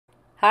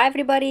Hi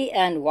everybody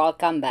and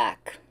welcome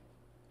back.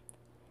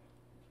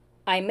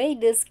 I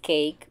made this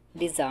cake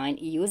design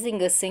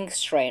using a sink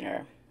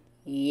strainer.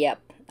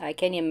 Yep, I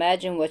can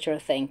imagine what you're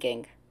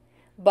thinking.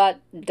 But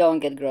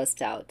don't get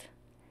grossed out.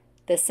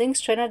 The sink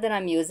strainer that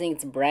I'm using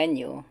is brand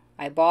new.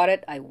 I bought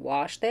it, I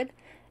washed it,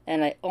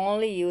 and I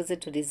only use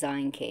it to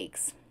design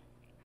cakes.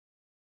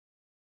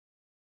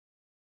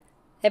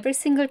 Every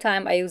single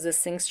time I use a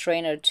sink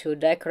strainer to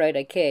decorate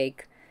a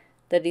cake,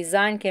 the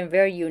design came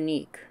very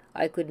unique.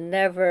 I could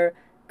never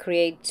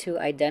create two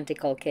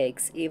identical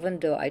cakes,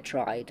 even though I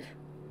tried.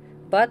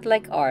 But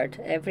like art,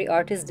 every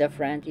art is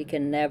different. You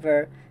can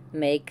never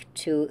make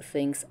two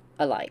things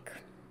alike.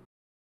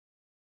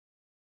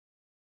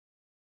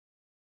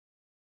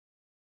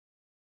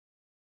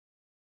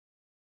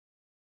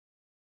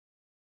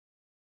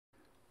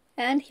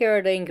 And here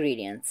are the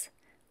ingredients.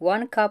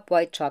 1 cup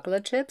white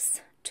chocolate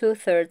chips,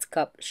 2/3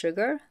 cup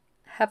sugar,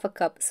 half a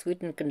cup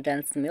sweetened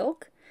condensed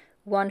milk,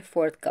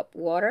 1/4 cup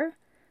water,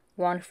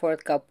 1/4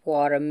 cup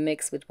water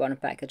mixed with 1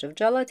 package of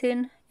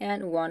gelatin,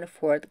 and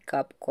 1/4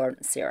 cup corn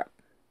syrup.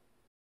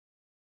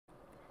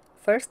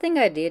 First thing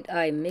I did,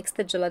 I mixed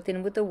the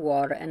gelatin with the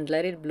water and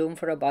let it bloom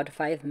for about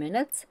 5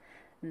 minutes.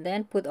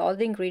 Then put all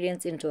the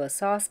ingredients into a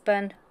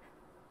saucepan,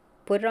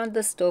 put it on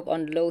the stove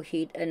on low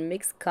heat and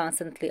mix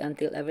constantly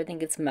until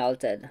everything is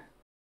melted.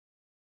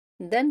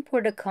 Then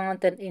pour the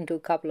content into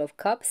a couple of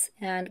cups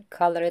and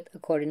color it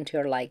according to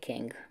your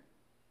liking.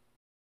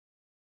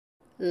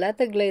 Let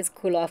the glaze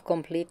cool off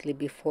completely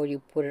before you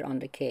put it on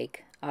the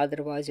cake,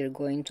 otherwise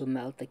you're going to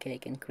melt the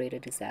cake and create a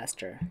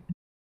disaster.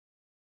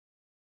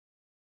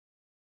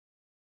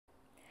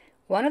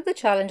 One of the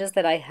challenges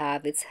that I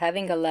have is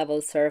having a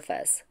level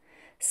surface.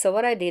 So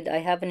what I did, I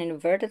have an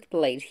inverted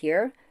plate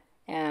here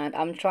and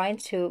I'm trying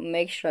to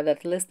make sure that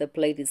at least the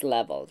plate is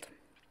leveled.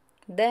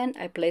 Then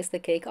I place the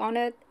cake on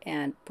it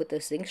and put the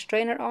sink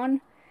strainer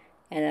on,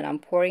 and then I'm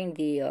pouring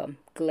the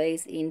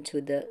glaze into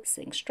the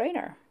sink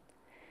strainer.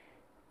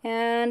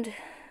 And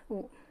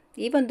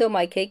even though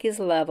my cake is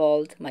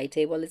leveled, my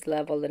table is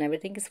leveled and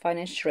everything is fine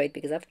and straight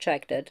because I've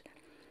checked it,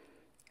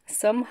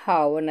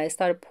 somehow when I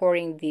start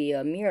pouring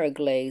the mirror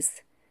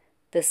glaze,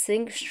 the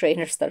sink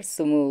strainer starts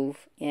to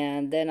move,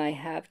 and then I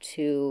have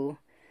to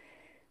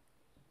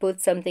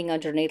put something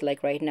underneath.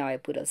 Like right now I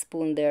put a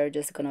spoon there,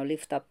 just gonna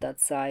lift up that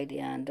side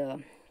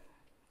and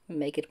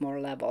make it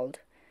more leveled.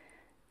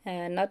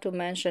 And not to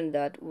mention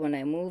that when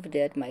I moved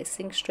it, my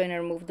sink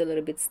strainer moved a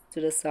little bit to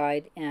the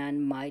side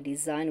and my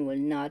design will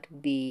not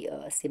be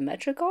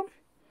symmetrical,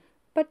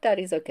 but that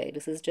is okay.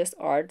 This is just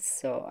art,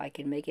 so I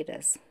can make it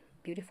as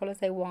beautiful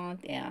as I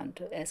want and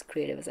as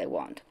creative as I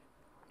want.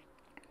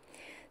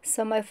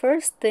 So my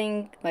first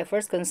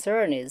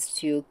concern is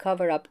to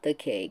cover up the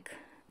cake.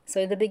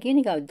 So in the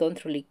beginning I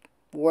don't really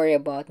worry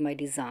about my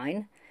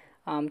design.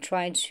 I'm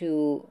trying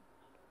to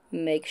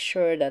make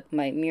sure that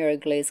my mirror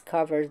glaze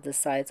covers the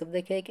sides of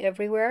the cake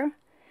everywhere,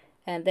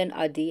 and then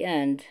at the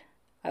end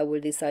I will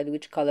decide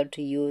which color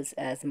to use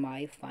as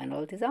my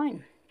final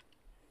design.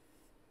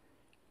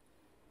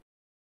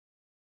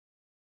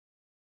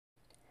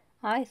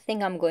 I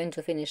think I'm going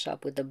to finish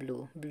up with the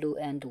blue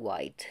and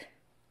white.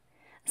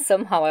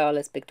 Somehow I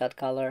always pick that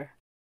color.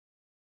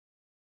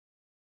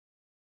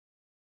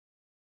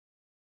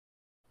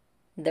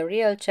 The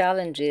real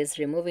challenge is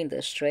removing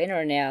the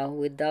strainer now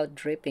without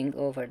dripping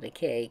over the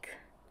cake.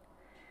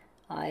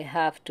 I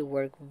have to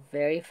work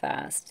very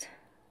fast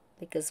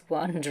because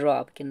one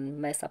drop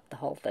can mess up the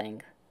whole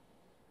thing.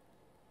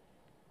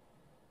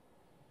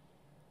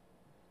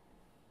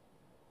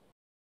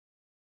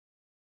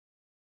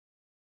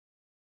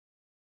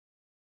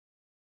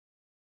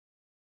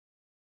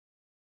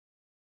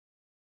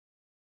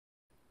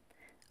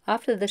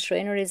 After the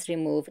strainer is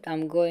removed,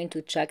 I'm going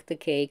to check the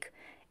cake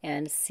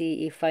and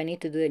see if I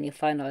need to do any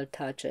final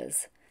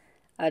touches.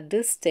 At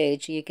this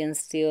stage, you can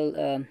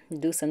still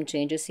do some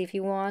changes if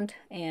you want,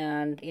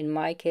 and in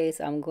my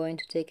case, I'm going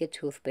to take a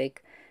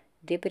toothpick,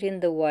 dip it in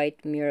the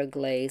white mirror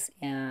glaze,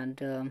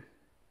 and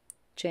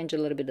change a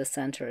little bit the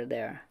center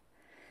there.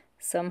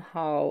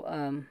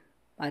 Somehow,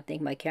 I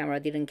think my camera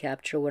didn't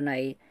capture when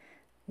I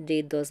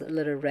did those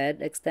little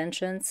red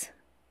extensions,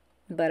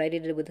 but I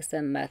did it with the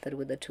same method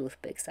with the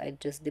toothpicks. I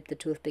just dipped the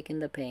toothpick in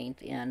the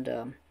paint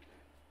and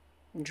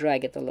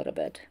drag it a little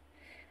bit,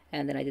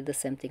 and then I did the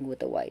same thing with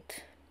the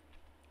white.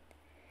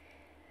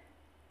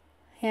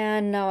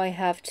 And now I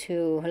have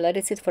to let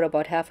it sit for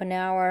about half an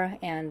hour,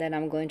 and then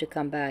I'm going to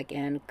come back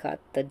and cut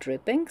the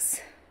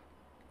drippings.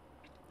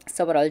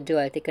 So what I'll do,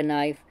 I'll take a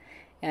knife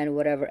and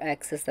whatever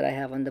excess that I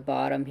have on the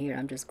bottom here,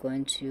 I'm just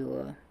going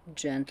to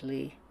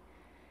gently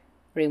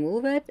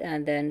remove it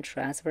and then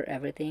transfer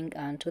everything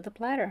onto the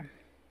platter.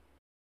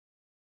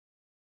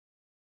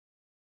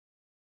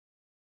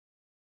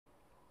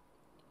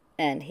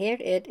 And here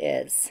it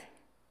is.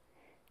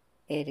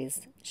 It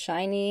is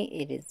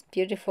shiny, it is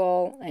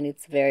beautiful, and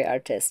it's very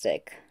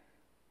artistic.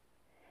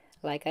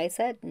 Like I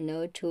said,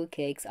 no two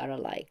cakes are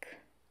alike.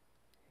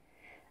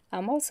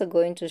 I'm also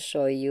going to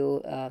show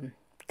you a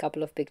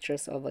couple of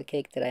pictures of a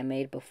cake that I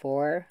made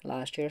before,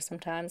 last year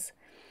sometimes.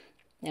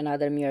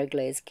 another mirror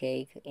glaze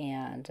cake,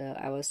 and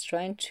I was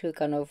trying to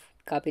kind of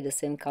copy the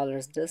same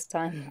colors this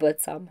time,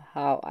 but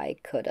somehow I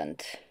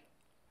couldn't.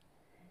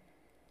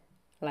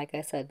 Like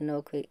I said,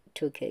 no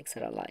two cakes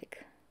are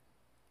alike.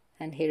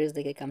 And here is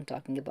the cake I'm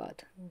talking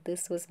about.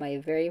 This was my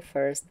very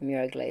first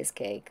mirror glaze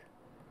cake.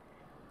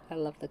 I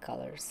love the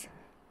colors.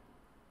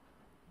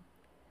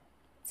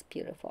 It's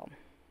beautiful.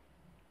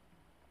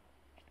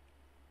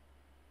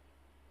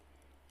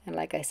 And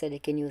like I said, you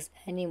can use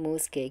any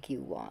mousse cake you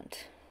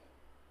want.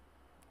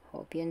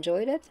 Hope you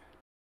enjoyed it.